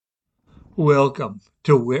Welcome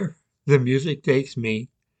to where the music takes me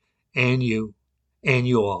and you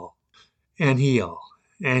all, and he all,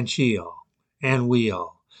 and she all, and we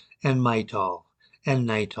all, and might all, and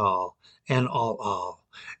night all, and all,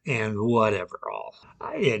 and whatever all.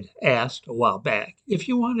 I had asked a while back if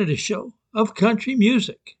you wanted a show of country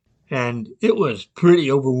music, and it was pretty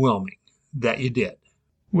overwhelming that you did.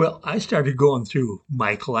 Well, I started going through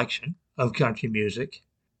my collection of country music,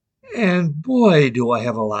 and boy, do I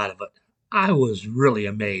have a lot of it. I was really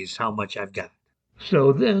amazed how much I've got.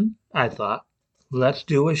 So then I thought, let's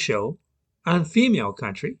do a show on female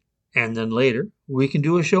country, and then later we can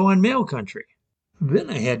do a show on male country. Then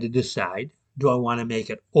I had to decide, do I want to make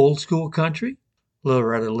it old school country,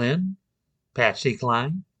 Loretta Lynn, Patsy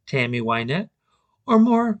Cline, Tammy Wynette, or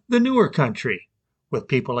more the newer country with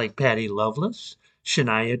people like Patty Loveless,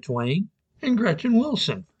 Shania Twain, and Gretchen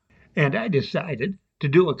Wilson. And I decided to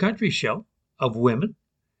do a country show of women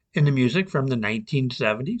in the music from the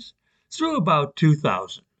 1970s through about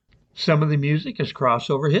 2000. Some of the music is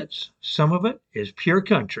crossover hits, some of it is pure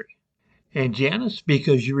country. And Janice,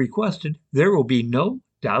 because you requested, there will be no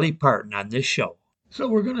Dolly Parton on this show. So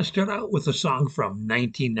we're going to start out with a song from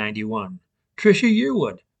 1991. Trisha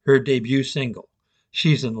Yearwood, her debut single,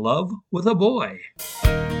 She's in Love with a Boy.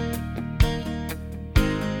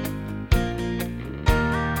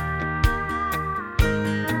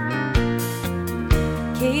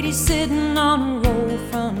 Katie's sitting on a roll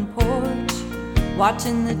front porch,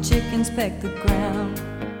 watching the chickens peck the ground.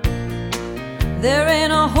 There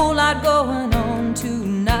ain't a whole lot going on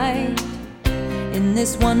tonight in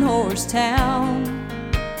this one-horse town.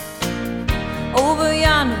 Over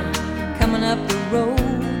yonder, coming up the road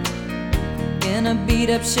in a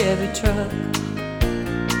beat-up Chevy truck,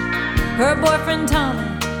 her boyfriend Tommy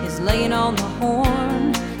is laying on the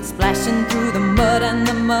horn, splashing through the mud and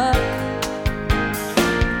the muck.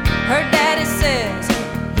 Her daddy says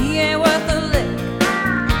he ain't worth a lick.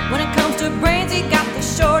 When it comes to brains, he got the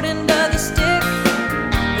short end of the stick.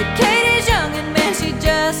 But Katie's young and man, she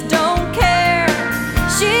just don't care.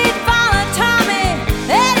 She'd follow Tommy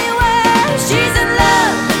anywhere. She's in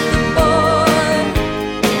love with the boy.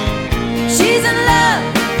 She's in love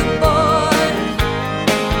with the boy.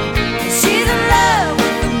 She's in love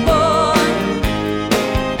with the boy.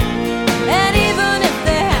 And even if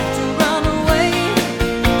they have to run away,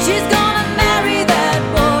 she's gonna marry that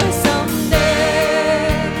boy someday.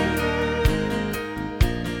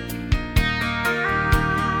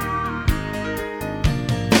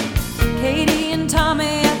 Katie and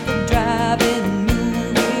Tommy at the drive-in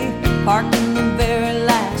movie, parked in the very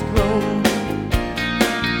last row.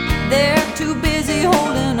 They're too busy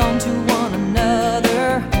holding on to one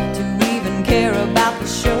another to even care about the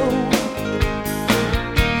show.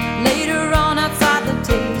 Later on outside the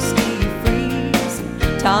Tasty Freeze,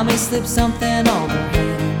 Tommy slipped something on her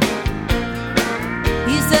hand.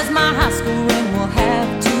 He says my high school ring will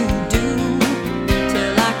have to do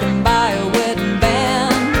till I can buy a wedding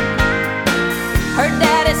band. Her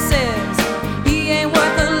daddy says he ain't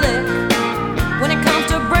worth a lick. When it comes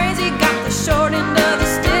to brains, he got the short end of the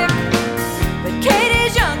stick. But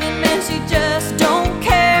Katie's young and man, she just don't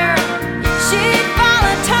care. She'd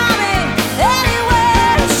follow Tommy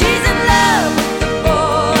anywhere. She's in love with the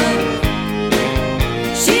boy.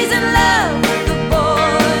 She's in love with the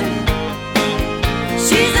boy.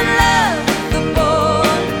 She's in love with the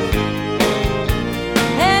boy.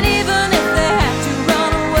 And even if they have to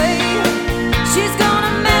run away, she's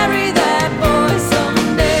gonna marry that boy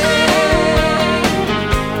someday.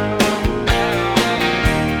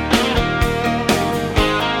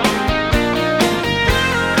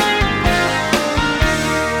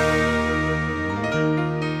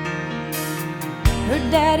 Her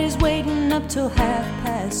daddy's waiting up till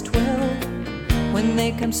 12:30 when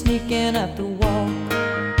they come sneaking up the walk.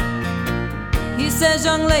 He says,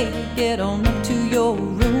 young lady, get on up to your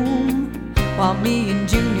room while me and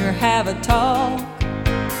Junior have a talk.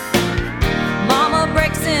 Mama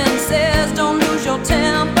breaks in and says, don't lose your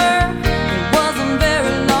temper. It wasn't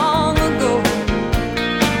very long ago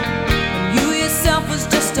when you yourself was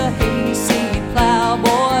just a hayseed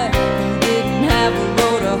plowboy who didn't have a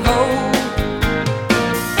row to hoe.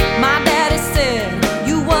 My daddy said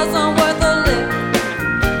you wasn't worth a lick.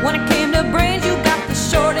 When it came to brains, you got the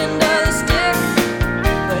short end of the stick.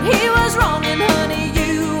 But he was wrong, and honey,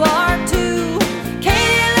 you are too.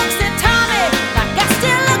 Katie looks at Tommy like I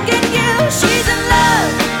still look at you. She's in love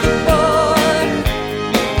with the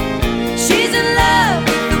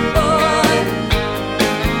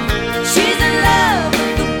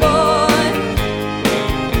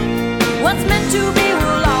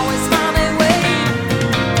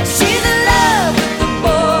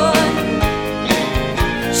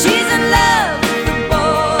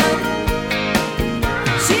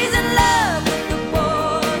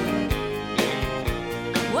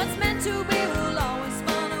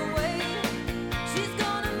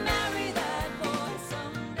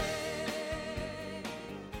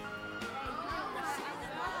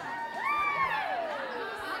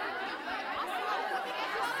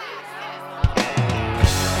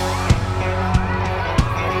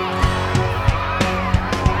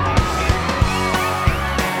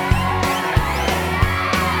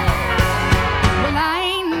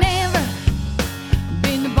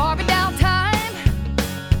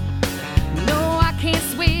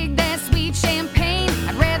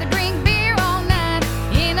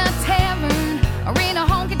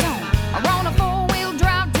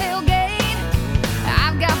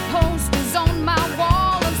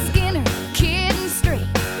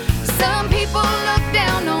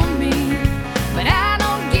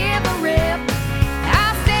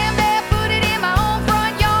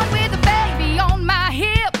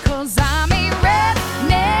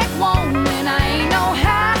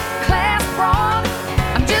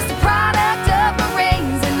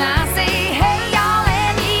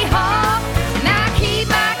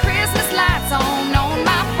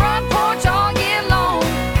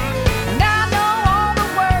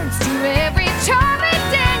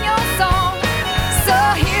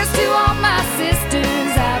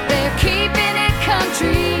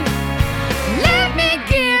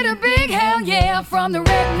yeah, from the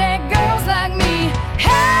redneck girls like me.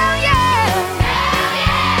 Hell yeah! Hell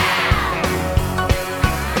yeah!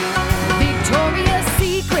 Victoria's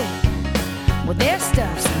Secret, well, their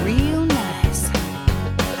stuff's real nice.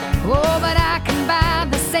 Oh, but I can buy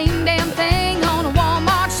the same damn thing on a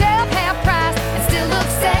Walmart shelf, half price, and still look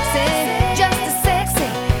sexy, just as sexy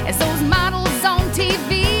as those models on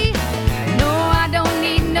TV. No, I don't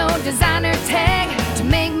need no designer tag to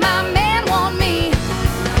make my man want me.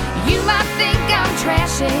 You might think I'm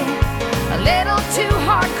trashy, a little too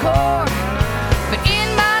hardcore, but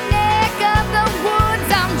in my neck of the woods,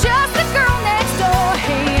 I'm just a girl next door.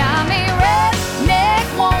 Hey, I'm a redneck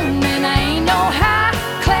woman, I ain't no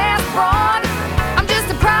high-class broad. I'm just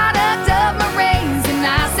a product of my race, and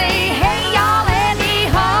I say, hey, y'all, and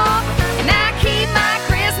hee-haw. And I keep my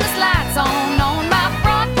Christmas lights on my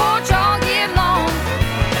front porch all year long.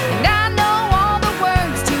 And I know all the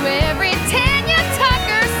words to every Tanya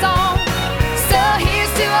Tucker song. So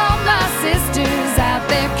here's to all my sisters out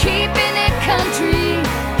there keeping it country.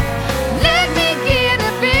 Let me get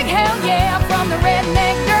a big hell yeah from the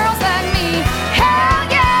redneck girls like me. Hell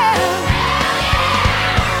yeah!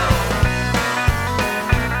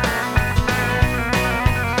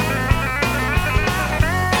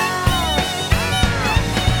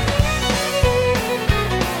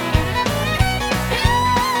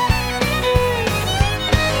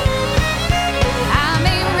 I'm a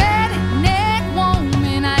redneck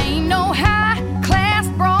woman, I ain't no high-class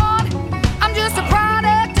broad. I'm just a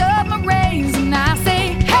product of my race, and I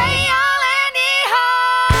say, hey, y'all, and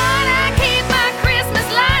hee-haw. And I keep my Christmas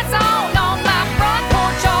lights on my front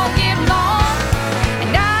porch all year long.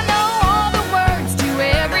 And I know all the words to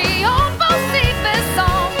every old Bocephus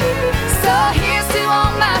song. So here's to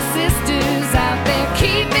all my sisters out there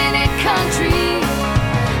keeping it country.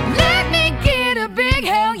 Let me get a big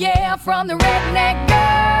hell yeah from the redneck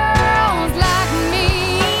girls like me.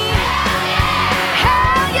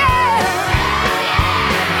 Hell yeah!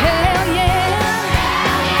 Hell yeah!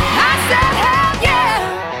 I said hell yeah!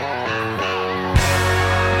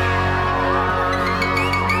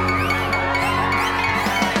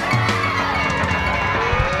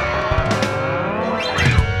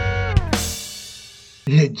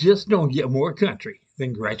 You just don't get more country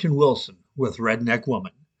than Gretchen Wilson with Redneck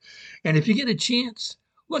Woman. And if you get a chance,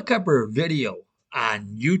 look up her video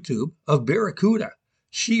on YouTube of Barracuda.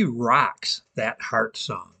 She rocks that heart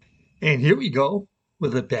song. And here we go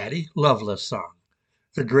with the Patty Loveless song,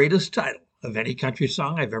 the greatest title of any country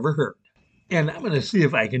song I've ever heard. And I'm going to see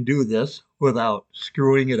if I can do this without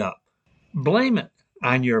screwing it up. Blame it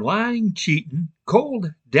on your lying, cheating,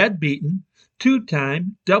 cold, dead beating,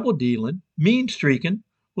 two-time, double-dealing, mean-streaking,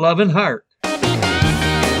 loving heart.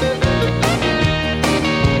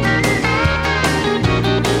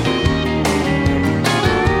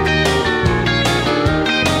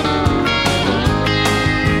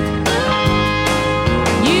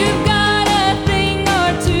 You've got a thing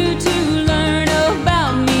or two to learn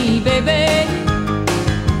about me, baby.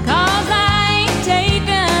 'Cause I ain't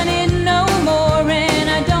taking it no more, and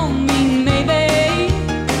I don't mean maybe.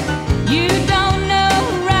 You don't know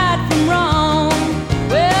right from wrong.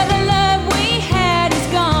 Well, the love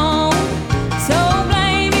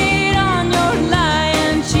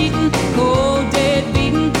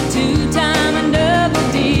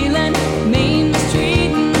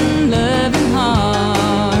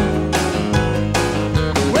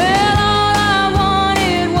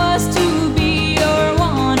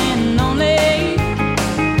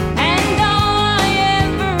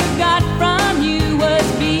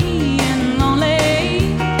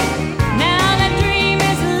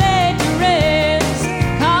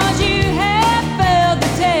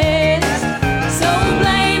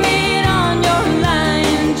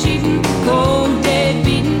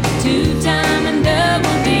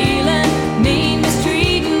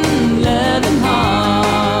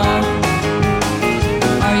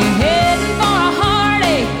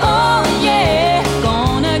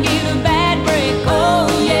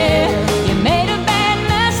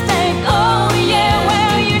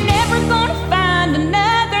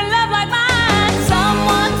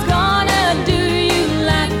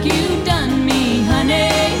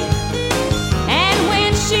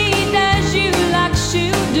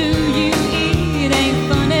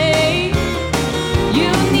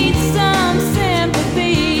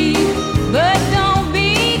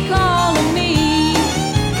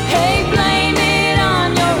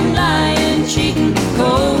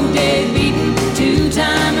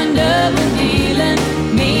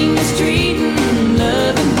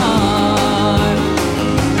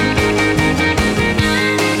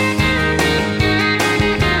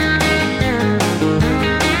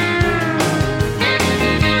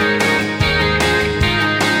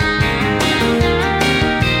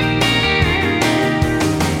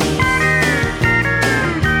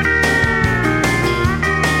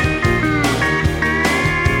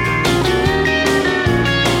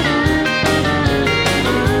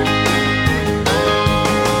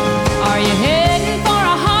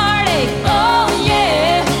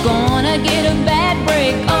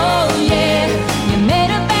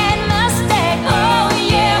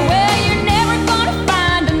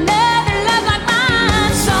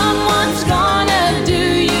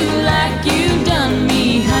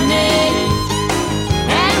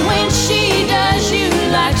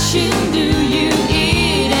she'll do you,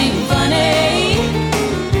 it ain't funny.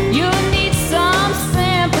 You'll need some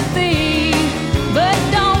sympathy, but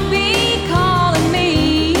don't be calling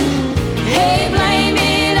me. Hey, blame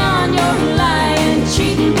it on your lying,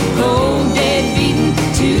 cheating, cold, dead beating,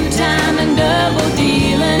 two-time and double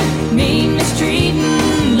dealing, mean,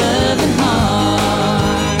 mistreating, loving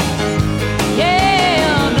hard.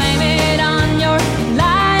 Yeah, blame it on your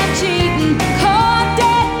lying, cheating, cold,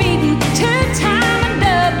 dead beating, two-time and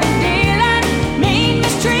double dealing, mean,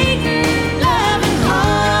 mistreating, loving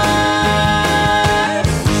hard.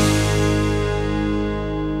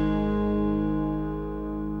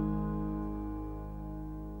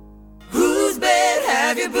 Whose bed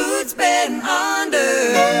have your boots been under?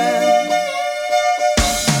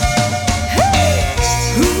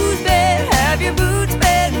 Whose bed have your boots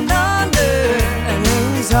been under? And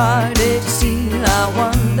whose heart did you steal, I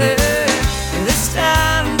wonder? This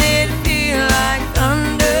time did it feel like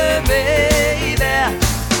thunder, baby?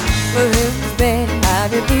 Well, whose bed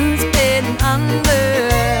have your boots been under?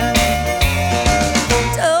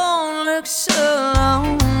 Don't look so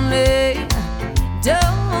lonely,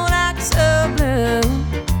 don't act so blue.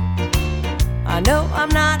 I know I'm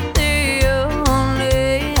not the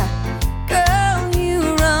only girl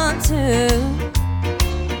you run to.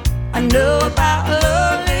 I know about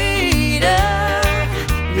Lolita,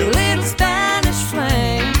 your little Spanish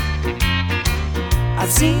flame.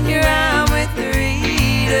 I've seen you out with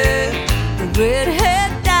Rita, the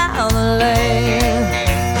redhead down the lane.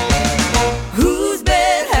 Whose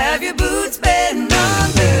bed have your boots been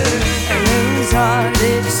under? And whose heart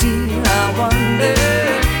did you steal, I wonder?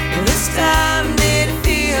 This time did it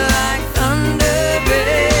feel like thunder,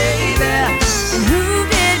 baby? And who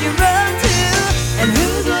did you run to? And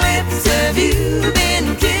whose lips have you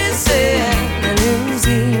been kissing? And whose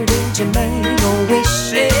ear did you make a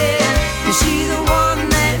wish in? Is she the one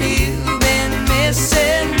that you've been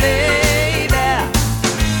missing, baby?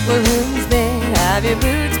 Well, whose bed have your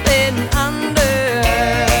boots been under?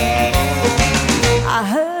 I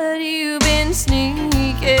heard you've been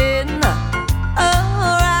sneaking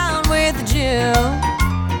around with Jill.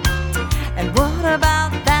 And what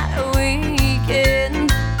about that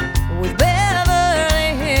weekend with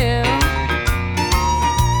Beverly Hills?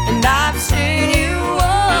 And I've seen you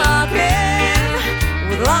walking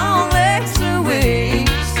with long legs to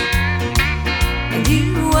waist. And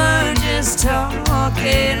you were just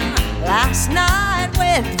talking last night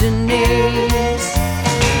with Denise.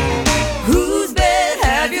 Whose bed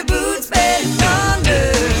have your boots been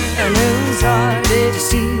under? And whose heart did you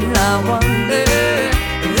steal, I wonder?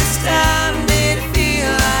 This time did it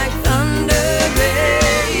feel like thunder,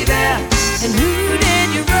 baby? And who did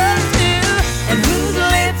you run to? And whose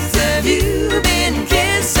lips have you been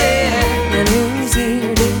kissing? And whose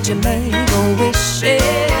ear did you make a wish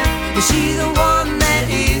in? Is she the one that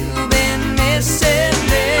you've been missing,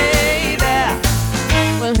 baby?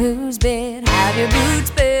 Well, whose bed have your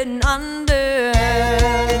boots been under?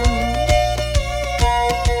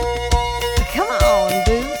 Come on,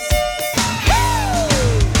 Boots.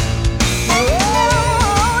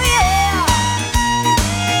 Oh, yeah.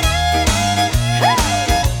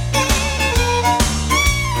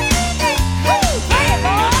 Play it,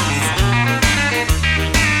 boys.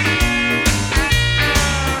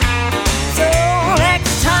 So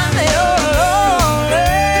next time you're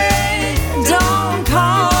lonely, don't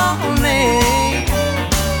call me.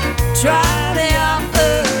 Try the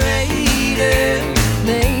operator,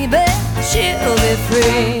 maybe she'll be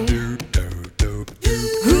free.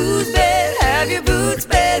 Whose bed have your boots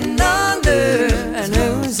been under? And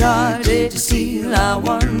whose heart did you steal, I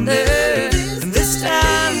wonder? This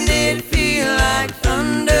time did it feel like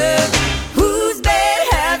thunder? Whose bed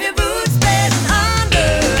have your boots been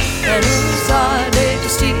under? And whose heart did you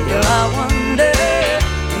steal, I wonder?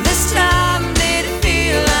 This time did it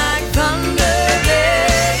feel like thunder,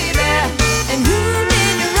 baby? And who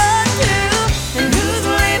did you run to? And whose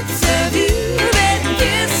lips have you been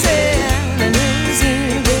kissing? And whose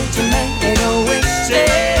ear did you make a wish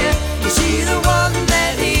in? Is she the one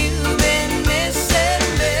that you've been missing,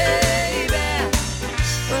 baby?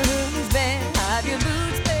 Well, whose bed have your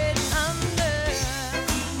boots been under?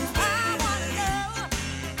 I wanna know.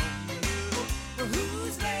 Well,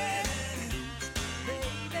 whose bed,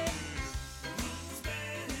 baby? Whose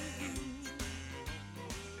bed?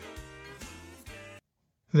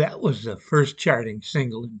 That was the first charting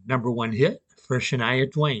single and #1 hit for Shania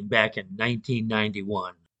Twain back in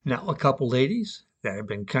 1991. Now a couple ladies that have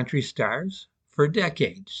been country stars for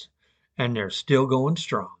decades, and they're still going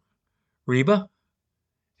strong. Reba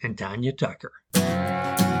and Tanya Tucker.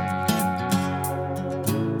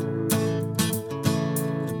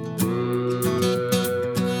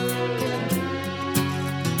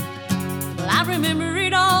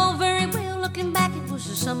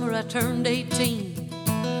 summer I turned 18.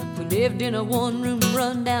 We lived in a one-room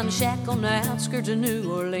run-down shack on the outskirts of New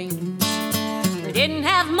Orleans. We didn't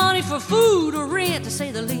have money for food or rent, to say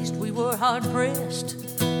the least. We were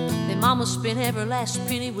hard-pressed. Then Mama spent every last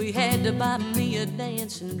penny we had to buy me a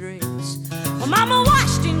dancing dress. Well, Mama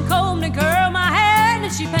washed and combed and curled my hair,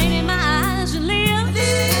 and she painted my eyes and lips.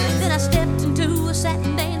 Then I stepped into a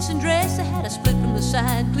satin dancing dress that had a split from the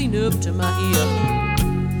side clean up to my hip.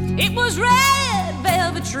 It was red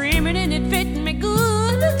velvet trimming and it fit me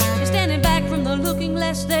good. And standing back from the looking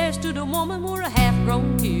glass there stood a woman where a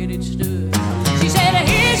half-grown kid had stood. She said,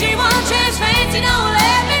 here's your one chance, fancy, don't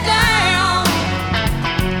let me down.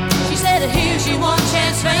 She said, here's your one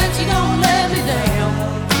chance, fancy, don't let me down.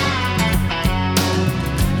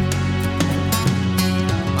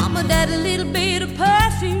 Mama died a little bit of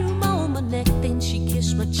perfume on my neck, then she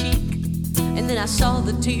kissed my cheek. And then I saw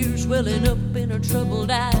the tears welling up in her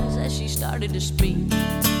troubled eyes as she started to speak.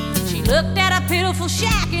 She looked at a pitiful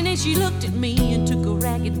shack and then she looked at me and took a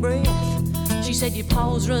ragged breath. She said, your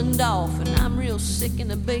paws runned off and I'm real sick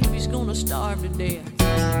and the baby's gonna starve to death.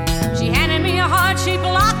 She handed me a heart-shaped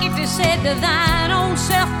locket that said, to thine own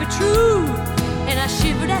self be true. And I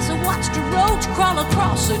shivered as I watched a roach crawl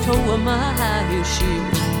across the toe of my high-heel shoe.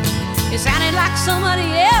 It sounded like somebody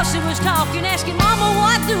else who was talking, asking, Mama,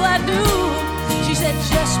 what do I do? She said,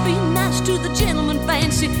 just be nice to the gentleman,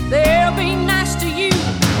 fancy, they'll be nice to you.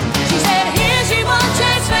 She said, here's your one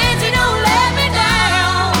chance, fancy, don't let me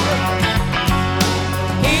down.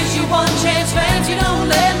 Here's your one chance, fancy, don't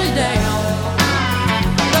let me down.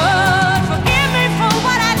 Lord, forgive me for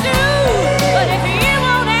what I do, but if you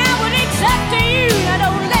won't have it, it's up to you. Now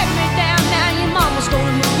don't let me down, now your mama's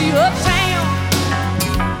gonna move you uptown.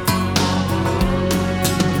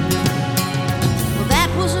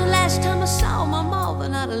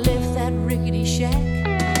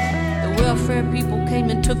 Welfare people came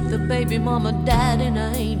and took the baby, Mama died and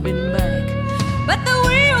I ain't been back. But the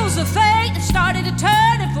wheels of fate started to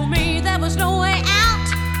turn, and for me there was no way out.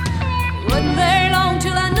 It wasn't very long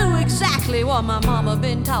till I knew exactly what my mama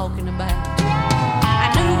been talking about.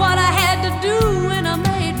 I knew what I had to do and I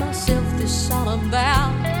made myself this solemn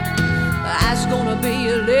vow. I was gonna be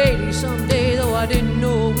a lady someday, though I didn't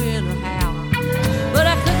know when or how. But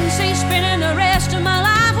I couldn't see spending the rest of my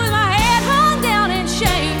life with my head hung down in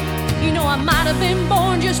shame. You know I might have been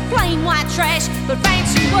born just plain white trash, but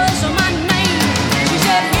fancy was my name. She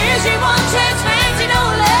said, here's your one chance, fancy,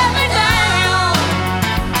 don't let me down.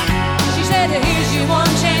 She said, here's your one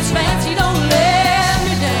chance, fancy, don't let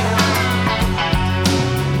me down.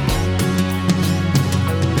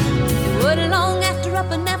 It wasn't long after a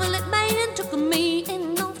benevolent man took me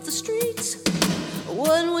in off the streets.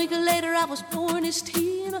 1 week later I was pouring his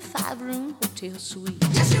tea in a 5-room hotel suite.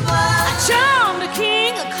 Yes, you were. I charmed a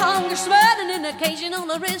king, a congressman, and an occasional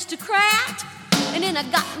aristocrat. And then I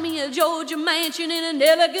got me a Georgia mansion in an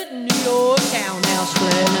elegant New York townhouse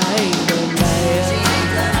flat. And I ain't done bad. She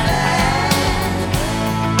ain't done bad.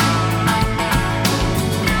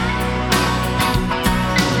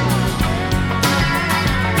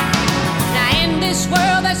 Now in this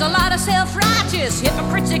world there's a lot of self-righteous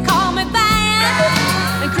hypocrites that call me bad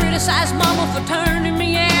and criticize Mama for turning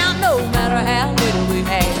me out, no matter how little we've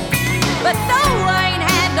had. But though I ain't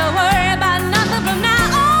had to worry about nothing from now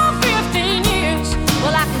on 15 years,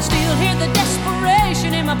 well, I can still hear the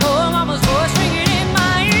desperation in my poor mama's voice ringing in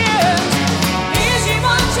my ears. Here's your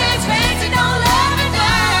one chance, fancy, don't let me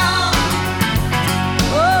down.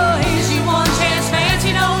 Oh, here's your one chance,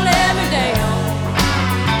 fancy, don't let me down.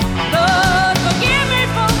 Lord, forgive me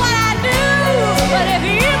for what I do, but if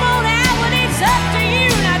you won't have it, it's up to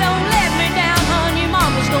you. Now don't let me down, hon, your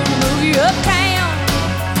mama's gonna move you uptown.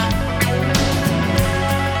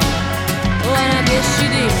 And I guess she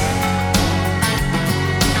did.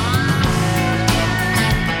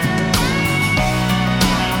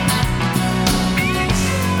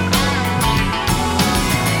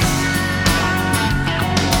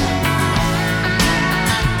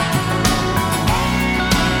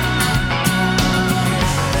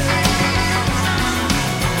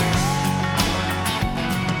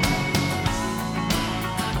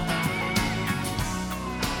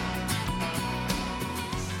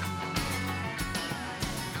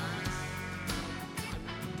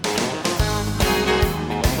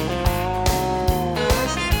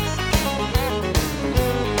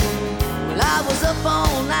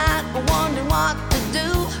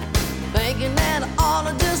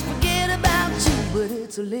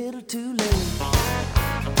 It's a little too late.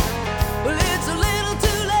 Well, it's a little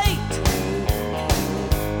too late.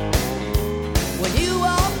 When you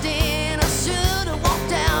walked in, I should have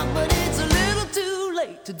walked out, but it's a little too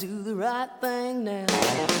late to do the right thing now.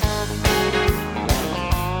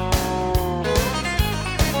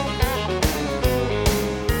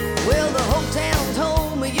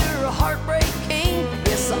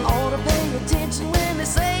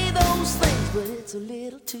 it's a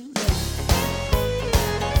little too late.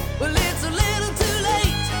 Well, it's a little too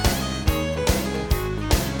late.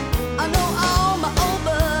 I know all my old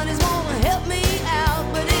buddies wanna help me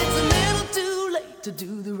out, but it's a little too late to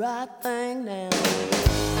do the right thing now.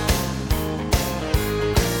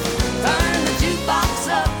 Turn the jukebox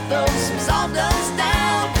up, throw some sawdust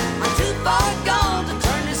down. I'm too far gone to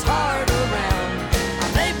turn this heart around. I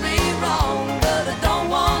may be wrong, but I don't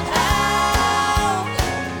want out.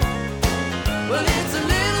 Well, it's a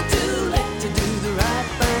little too late to do the right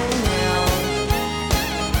thing now.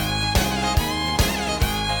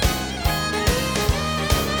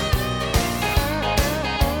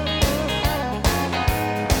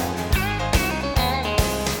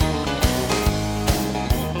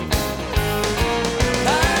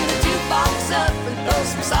 Turn the jukebox up and throw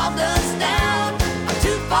some sawdust down. I'm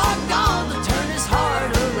too far gone to turn this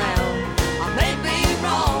heart around. I may be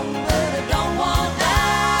wrong, but I don't want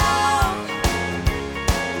out.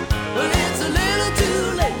 Well, it's a little too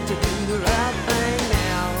late to do the right thing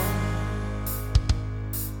now.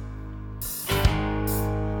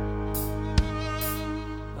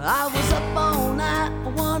 I was up all night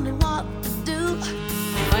wondering what to do,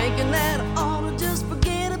 thinking that I ought to just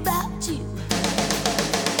forget about you.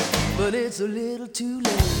 But it's a little too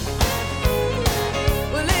late.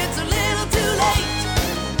 Well, it's a little too late.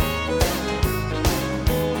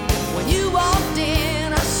 When you walked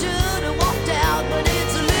in, I should have walked out, but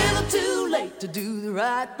it's a little too late to do the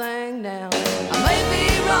right thing now. I may be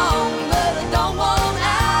wrong, but I don't want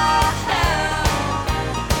out.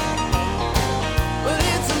 But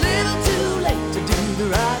it's a little too late to do the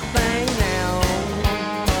right thing now.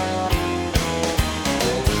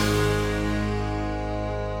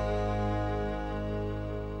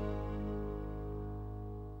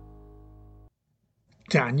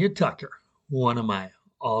 Tanya Tucker, one of my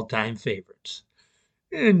all-time favorites.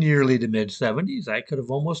 In the early to mid-70s, I could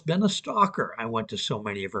have almost been a stalker. I went to so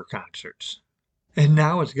many of her concerts. And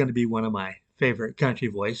now it's going to be one of my favorite country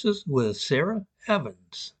voices with Sarah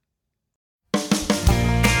Evans.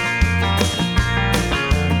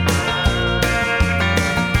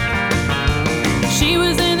 She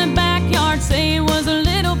was in the backyard, say it was a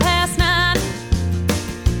little past 9,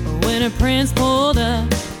 when her prince pulled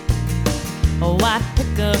up a white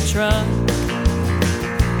pickup truck.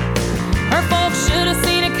 Her folks should have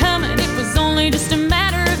seen it coming, it was only just a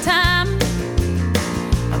matter of time.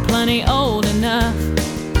 Plenty old enough,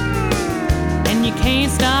 and you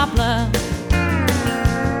can't stop love.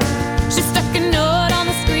 She stuck a note on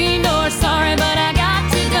the screen door, sorry but I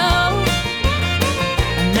got to go.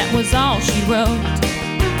 And that was all she wrote.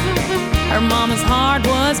 Her mama's heart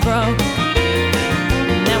was broke,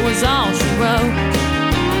 and that was all she wrote.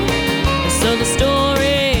 So the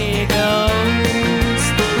story goes,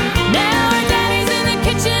 now her daddy's in the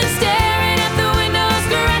kitchen staring at the window,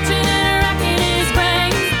 scratching and racking his brain.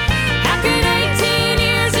 How could 18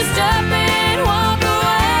 years just up and walk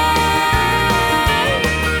away?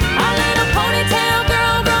 Our little ponytail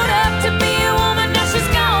girl grown up to be a woman, now she's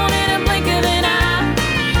gone in a blink of an eye.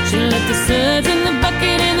 She left the suds in the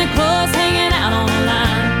bucket and the clothes hanging out on the line.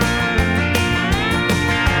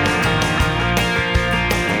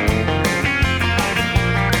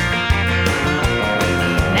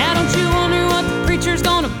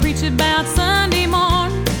 About Sunday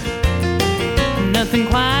morn, nothing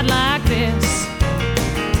quite like this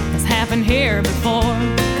has happened here before.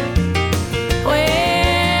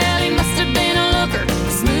 Well, he must have been a looker,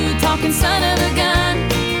 a smooth talking son of a gun.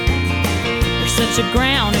 You're such a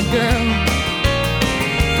grounded girl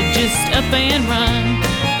to just up and run.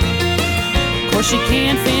 Of course you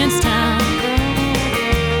can't fence time,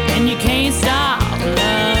 and you can't stop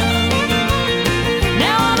love.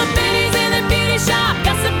 Now all the biddies in the beauty shop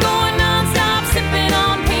gossip going non-stop, sipping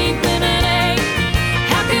on pink lemonade.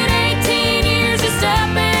 How could 18 years just up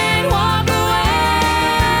and walk away?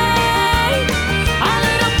 Our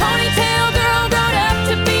little ponytail girl grown up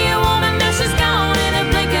to be a woman, now she's gone in a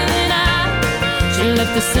blink of an eye. She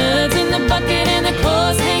left the suds in the bucket and the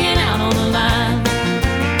clothes hanging out on the line.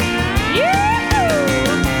 Yeah!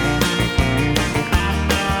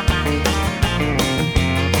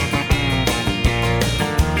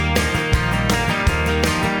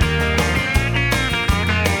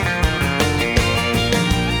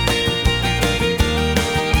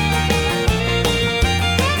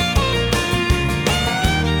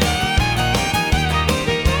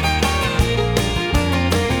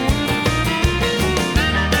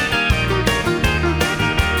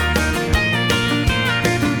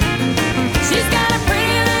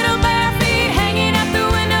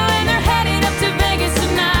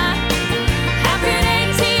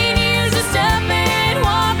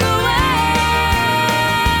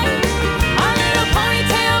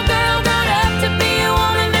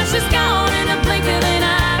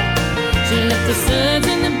 left the suds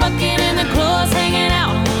in the bucket and the clothes hanging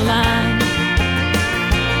out on the line.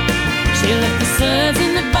 She left the suds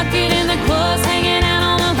in the bucket and the clothes hanging out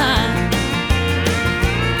on the line.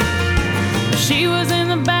 She was in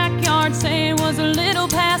the backyard saying it was a little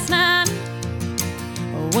past 9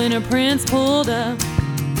 when her prince pulled up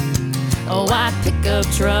a white pickup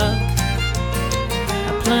truck,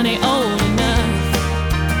 plenty old enough.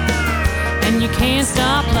 And you can't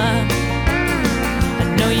stop love,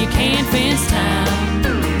 no, you can't fence time,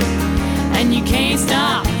 and you can't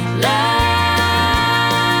stop love.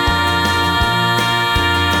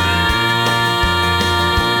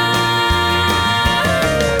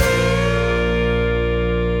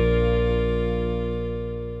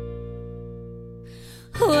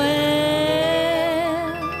 Well,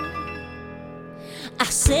 I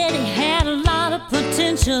said he had a lot of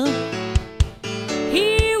potential.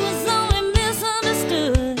 He was only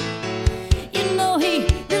misunderstood. You know, he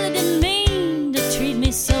really didn't mean to treat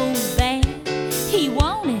me so bad. He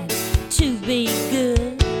wanted to be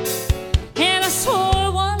good, and I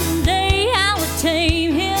swore one day I would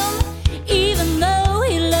tame him, even though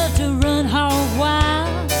he loved to run hog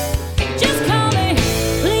wild. Just call me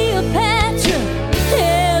Cleopatra,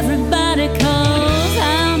 everybody, 'cause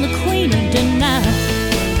I'm the queen of denial.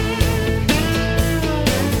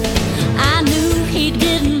 I knew he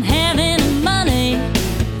didn't have any money,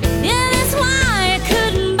 yeah, that's why I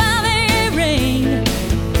couldn't buy me a ring.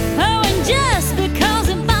 Oh, and just because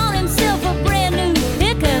he bought himself a brand new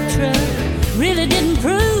pickup truck really didn't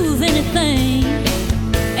prove anything.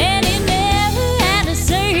 And he never had to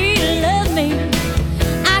say he loved me.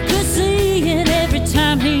 I could see it every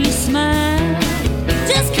time he smiled.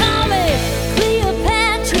 Just call me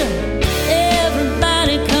Cleopatra,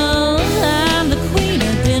 everybody, 'cause I'm the queen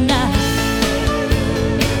of denial.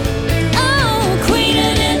 Oh, queen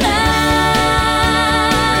of denial,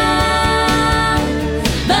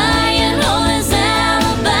 buying all his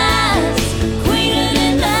alibis. Queen of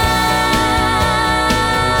denial,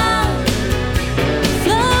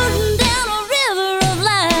 floating down a river of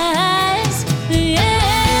lies. Yeah.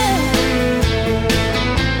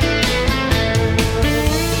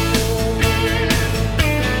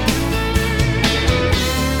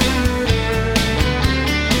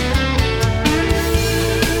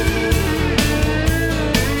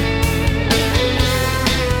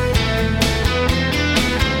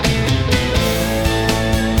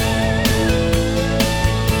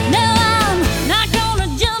 Now I'm not gonna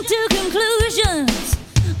jump to conclusions,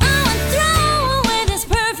 oh, and throw away this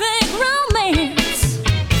perfect romance.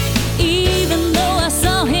 Even though I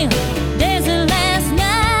saw him dancing last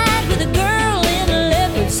night with a girl in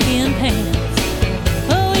leopard skin pants.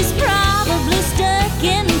 Oh, he's probably stuck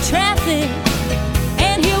in traffic,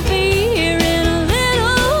 and he'll be here in a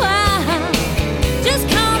little while. Just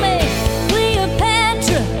call me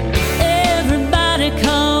Cleopatra, everybody,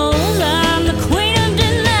 'cause I'm the queen of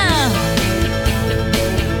denial.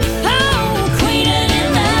 Oh, queen of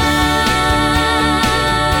denial,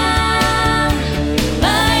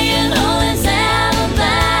 buying all his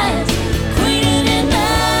alibis. Queen of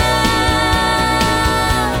denial,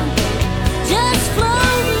 just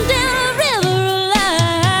floating down a river of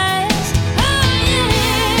lies. Oh, yeah.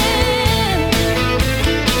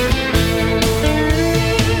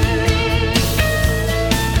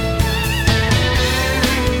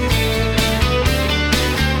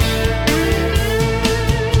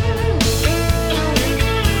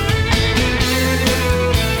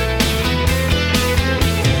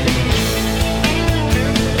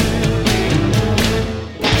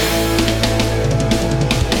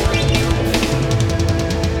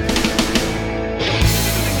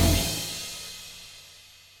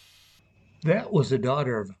 That was the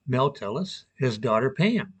daughter of Mel Tillis, his daughter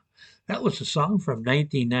Pam. That was a song from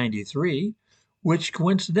 1993, which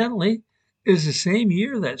coincidentally is the same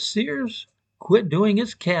year that Sears quit doing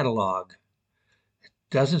its catalog.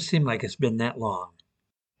 Doesn't seem like it's been that long.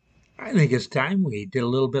 I think it's time we did a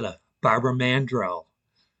little bit of Barbara Mandrell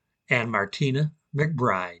and Martina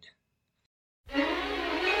McBride.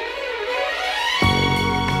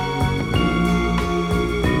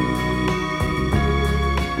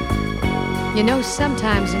 You know,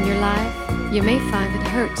 sometimes in your life, you may find it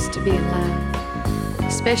hurts to be in love,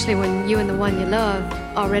 especially when you and the one you love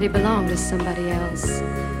already belong to somebody else.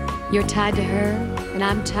 You're tied to her, and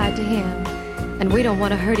I'm tied to him, and we don't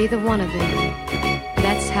want to hurt either one of them.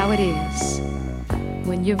 That's how it is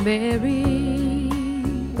when you're married,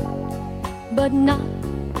 but not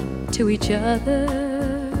to each other.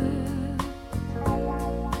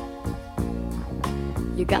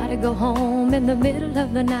 You gotta go home in the middle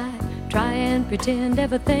of the night, try and pretend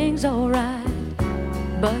everything's alright,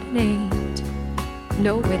 but it ain't.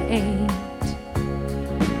 No, it ain't.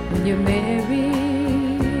 When you're married,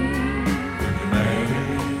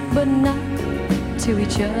 but not to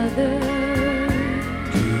each other.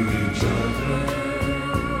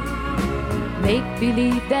 Make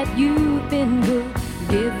believe that you've been good.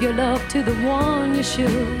 Give your love to the one you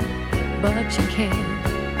should. But you can't.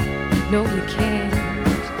 No, you can't.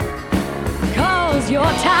 'Cause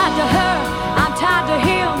you're tied to her, I'm tied to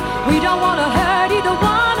him. We don't want to hurt either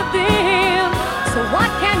one of them. So what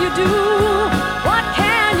can you do? What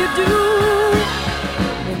can you do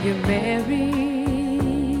when you're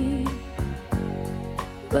married,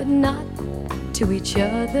 but not to each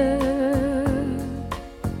other?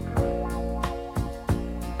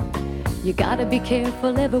 You gotta be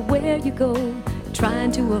careful everywhere you go,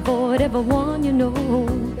 trying to avoid everyone you know.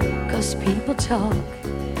 'Cause people talk,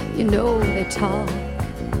 you know they talk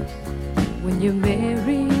when you're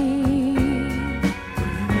married,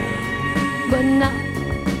 but not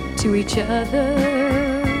to each other.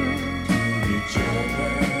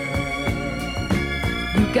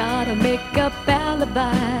 You gotta make up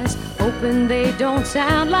alibis, hoping they don't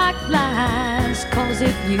sound like lies. 'Cause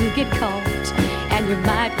if you get caught, and you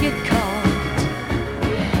might get caught,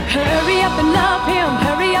 hurry up and love him,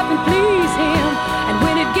 hurry up and please him. And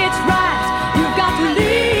when it gets right, you've got to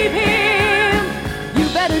leave him. You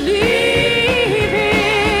better leave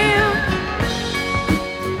him.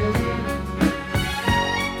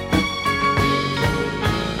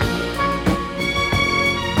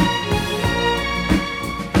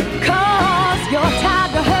 'Cause you're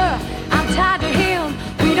tied to her, I'm tied to him.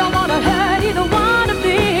 We don't want to hurt either one of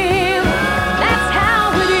them. That's how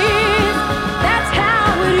it is. That's how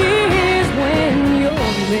it is when you're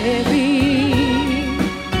married,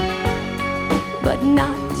 but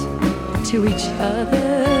not to each other.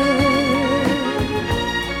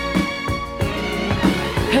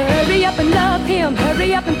 Hurry up and love him, hurry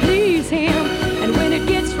up and please him. And when it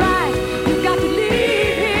gets right, you've got to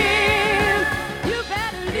leave him. You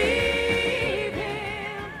better leave him.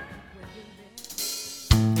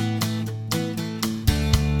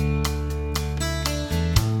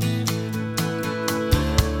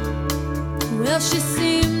 Well, she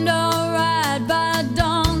seemed alright by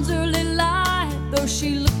dawn's early light, though she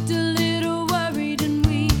looked a little worried and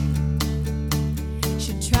weak.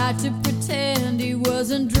 She tried to pretend he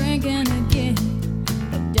wasn't drinking again,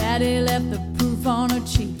 but Daddy left the proof on her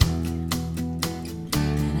cheek.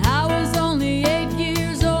 And I was only 8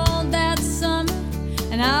 years old that summer,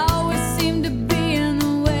 and I always seemed to be in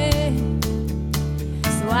the way.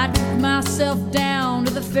 So I took myself down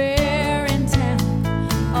to the fair in town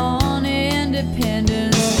on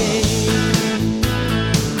Independence Day.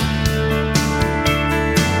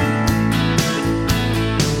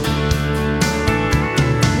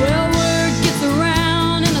 Well, word gets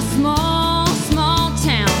around in a small, small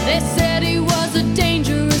town. They said he was a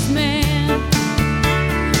dangerous man,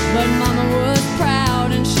 but Mama was proud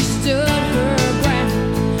and she stood her ground.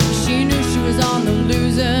 She knew she was on the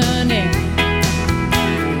losing end.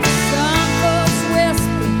 Some folks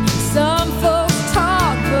whispered, some folks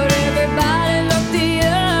talked, but everybody looked the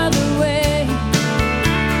other way.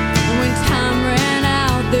 When time ran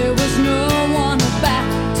out, there was no one about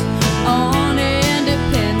on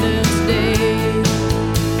Independence Day.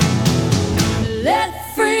 Let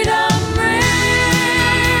freedom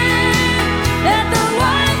ring, let the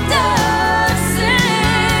white dove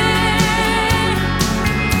sing,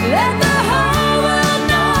 let the whole world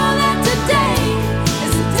know that today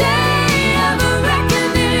is a day of a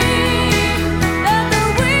reckoning. Let the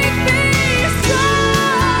weak be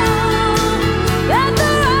strong, let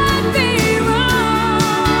the right be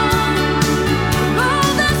wrong. Roll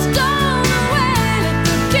the stone away, let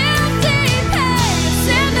the guilty pay. It's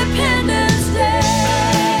Independence Day.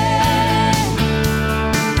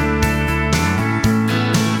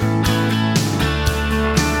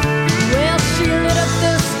 Well, she lit up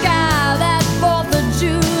the sky that 4th of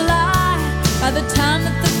July. By the time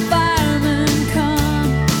that the firemen come,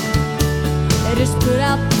 they just put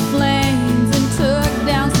out the flames and took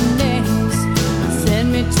down some names and sent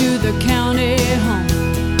me to the county home.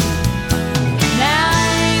 Now I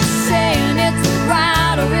ain't saying it's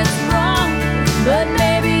right or it's wrong, but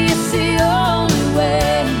maybe it's the only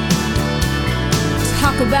way.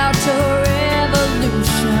 Talk about your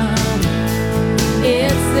revolution.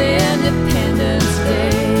 It's Independence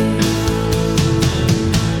Day.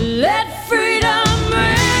 Let freedom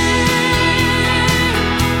ring,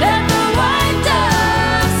 let the white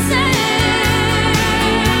dove sing,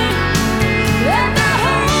 let the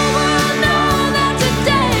whole world know that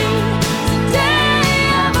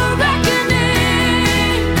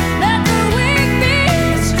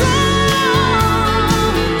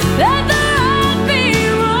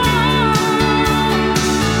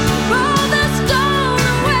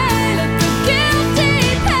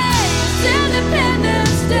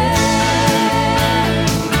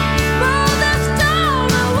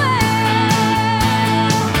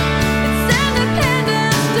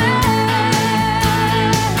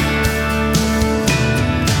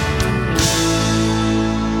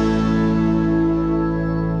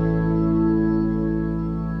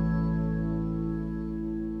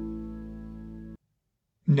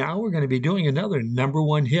now we're going to be doing another number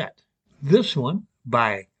one hit. This one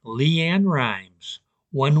by Leanne Rimes,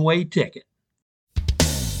 One Way Ticket.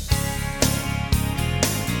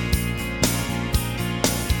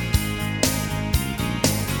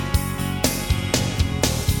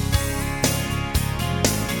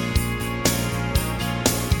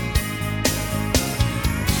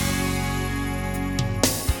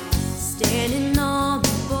 Standing on the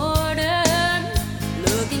border,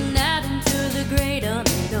 looking out into the great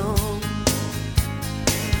unknown.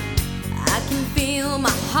 I can feel my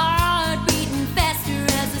heart beating faster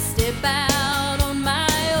as I step out on my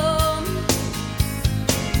own.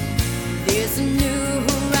 There's a new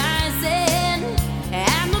horizon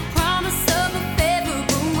and the promise of a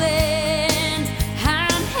favorable wind.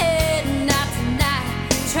 I'm heading out tonight,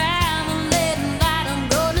 traveling light. I'm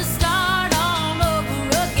gonna start all over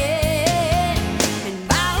again. And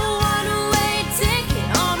buy a one-way ticket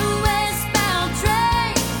on a westbound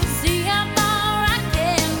train. See how far I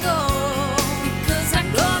can go. Because I'm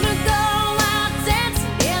gonna go out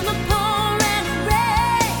dancing in the pouring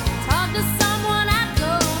rain. Talk to someone I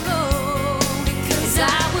don't know. Because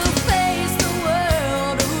I will face the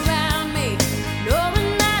world around me, knowing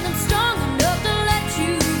that I'm strong enough to let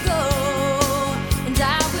you go. And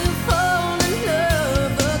I will fall in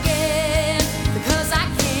love again. Because I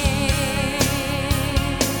can.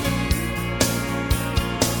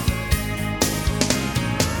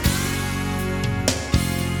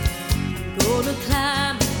 Gonna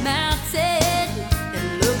climb a mountain and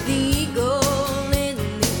look the eagle in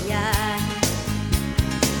the eye.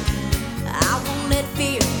 I won't let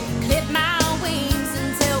fear clip my wings and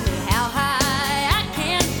tell me how high I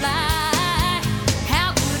can fly. How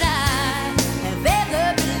could I have ever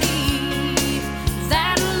believed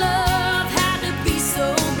that love had to be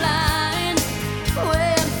so blind?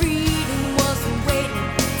 When freedom wasn't waiting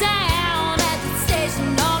down at the station,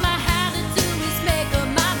 all I had to do is make up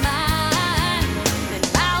my mind. And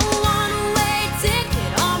buy a one-way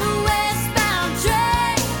ticket on a westbound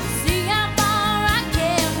train. See how far I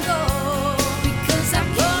can go. Because I'm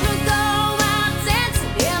gonna go out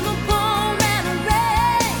dancing in the pouring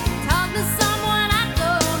rain. Talk to someone I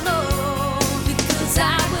don't know. Because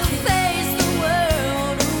I will face the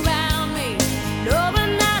world around me,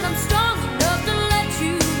 knowing that I'm strong enough to let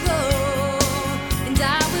you go. And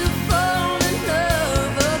I will fall in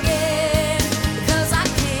love again. Because I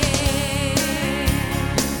can.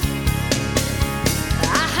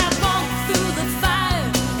 I have walked through the fire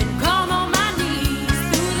and gone on my knees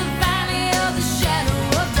through the valley of the shadow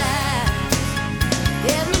of death.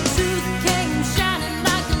 And the truth came shining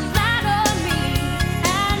like a light on me.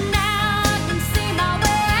 And now I can see my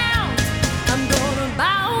way out. I'm gonna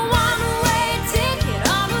buy a one-way ticket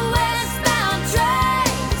on a westbound train.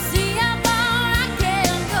 See how far I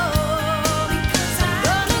can go. Because I'm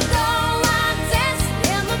gonna go out dancing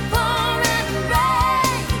in the pouring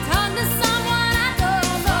rain. Talk to someone I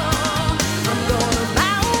don't know. I'm gonna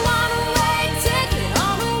buy a one-way ticket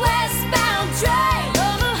on a westbound train.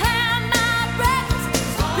 Gonna have my breakfast,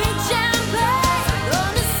 some big champagne.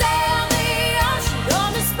 Gonna sail the ocean,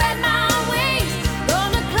 gonna spread my wings.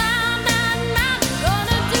 Gonna climb that mountain,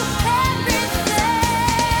 gonna do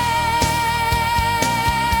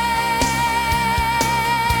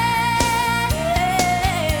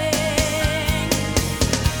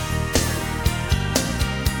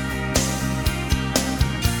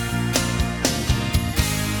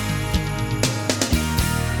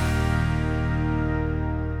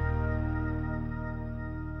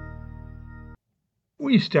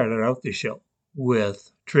We started out the show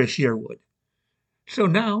with Trish Yearwood. So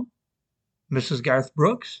now, Mrs. Garth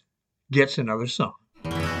Brooks gets another song.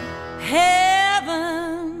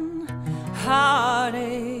 heaven,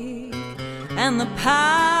 heartache, and the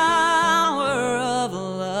power of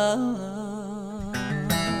love.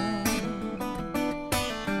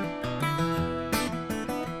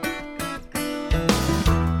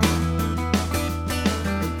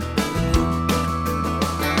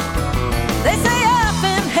 They say up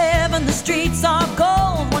in heaven the streets are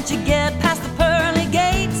gold once you get past the pearly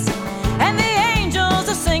gates, and the angels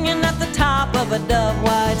are singing at the top of a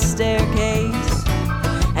dove-white staircase.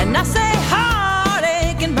 And I say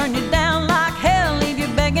heartache can burn you down like hell, leave you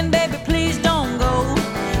begging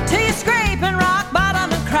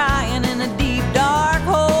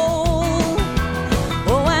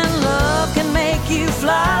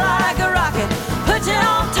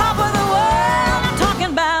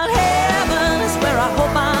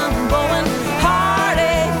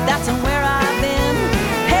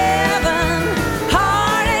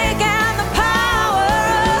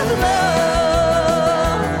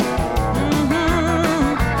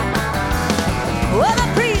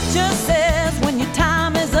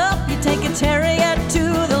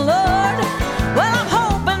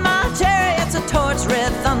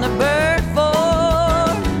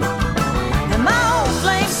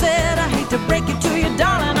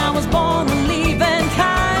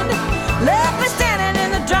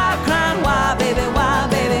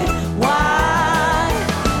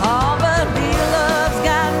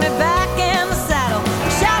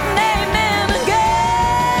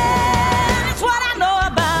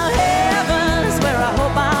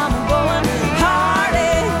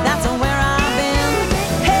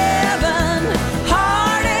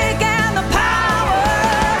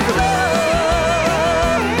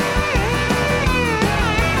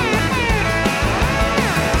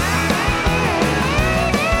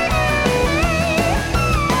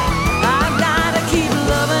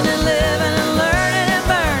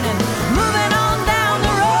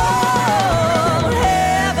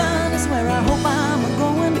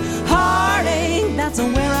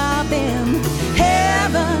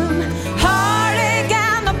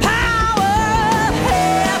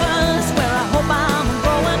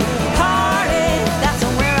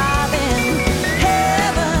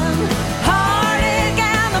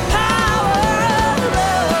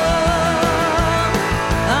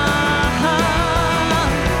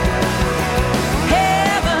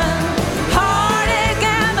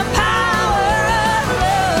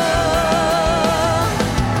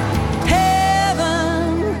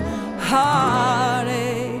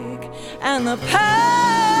the power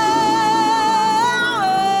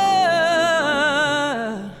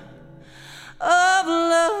of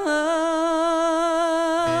love.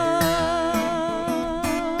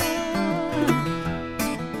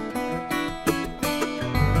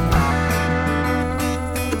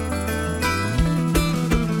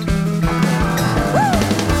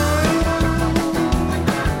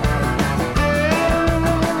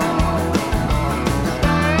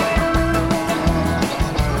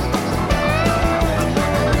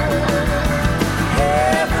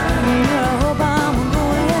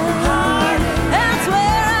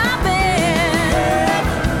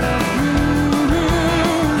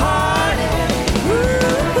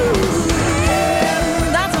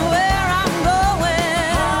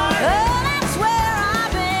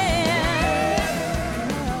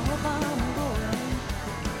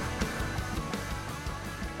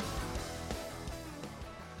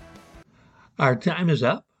 Our time is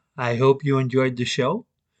up. I hope you enjoyed the show.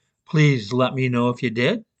 Please let me know if you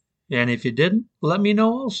did. And if you didn't, let me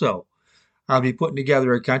know also. I'll be putting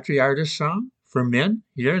together a country artist song for men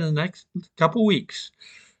here in the next couple weeks.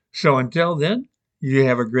 So until then, you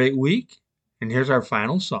have a great week. And here's our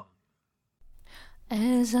final song.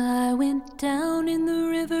 As I went down in the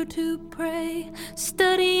river to pray,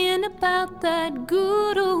 studying about that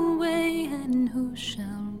good old way, and who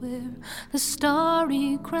shall wear the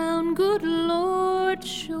starry crown? Good Lord,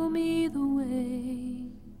 show me the way.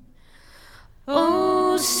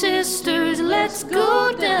 Oh, sisters, let's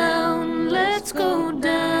go down,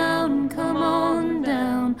 come on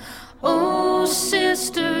down. Oh,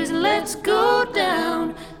 sisters, let's go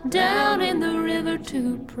down, down in the river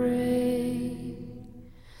to pray.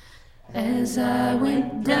 As I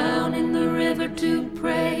went down in the river to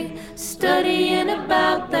pray, studying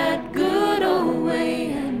about that good old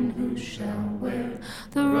way, and who shall wear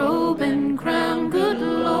the robe and crown? Good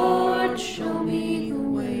Lord, show me the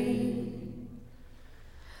way.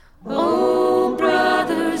 Oh,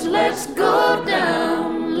 brothers, let's go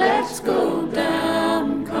down,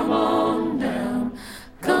 come on down.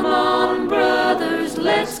 Come on, brothers,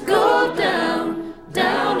 let's go down,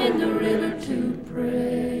 down in the river to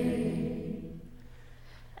pray.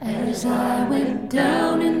 As I went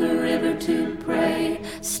down in the river to pray,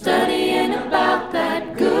 studying about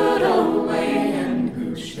that good old way, and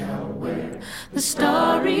who shall wear the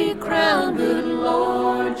starry crown? Good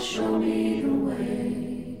Lord, show me the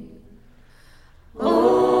way.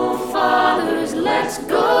 Oh, fathers, let's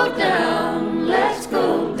go down,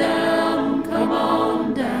 come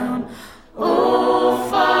on down. Oh,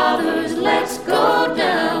 fathers, let's go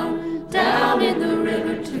down, down in the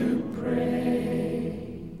river to pray.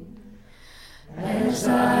 As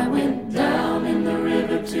I went down in the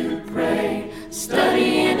river to pray,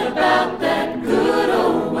 studying about that good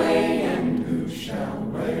old way, and who shall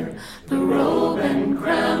wear the robe and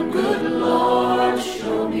crown? Good Lord,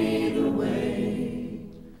 show me the way.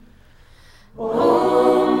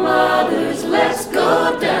 Oh, mothers, let's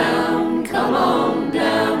go down, come on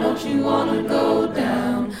down, don't you want to go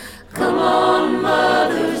down? Come on,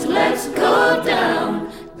 mothers, let's go down,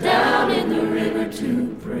 down in the river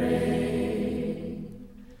to pray.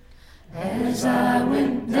 As I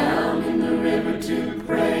went down in the river to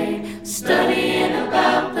pray, studying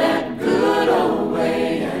about that good old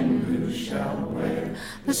way, and who shall wear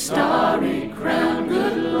the starry crown?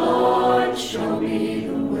 Good Lord, show me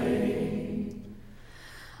the way.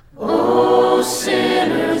 Oh,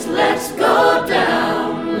 sinners, let's go down.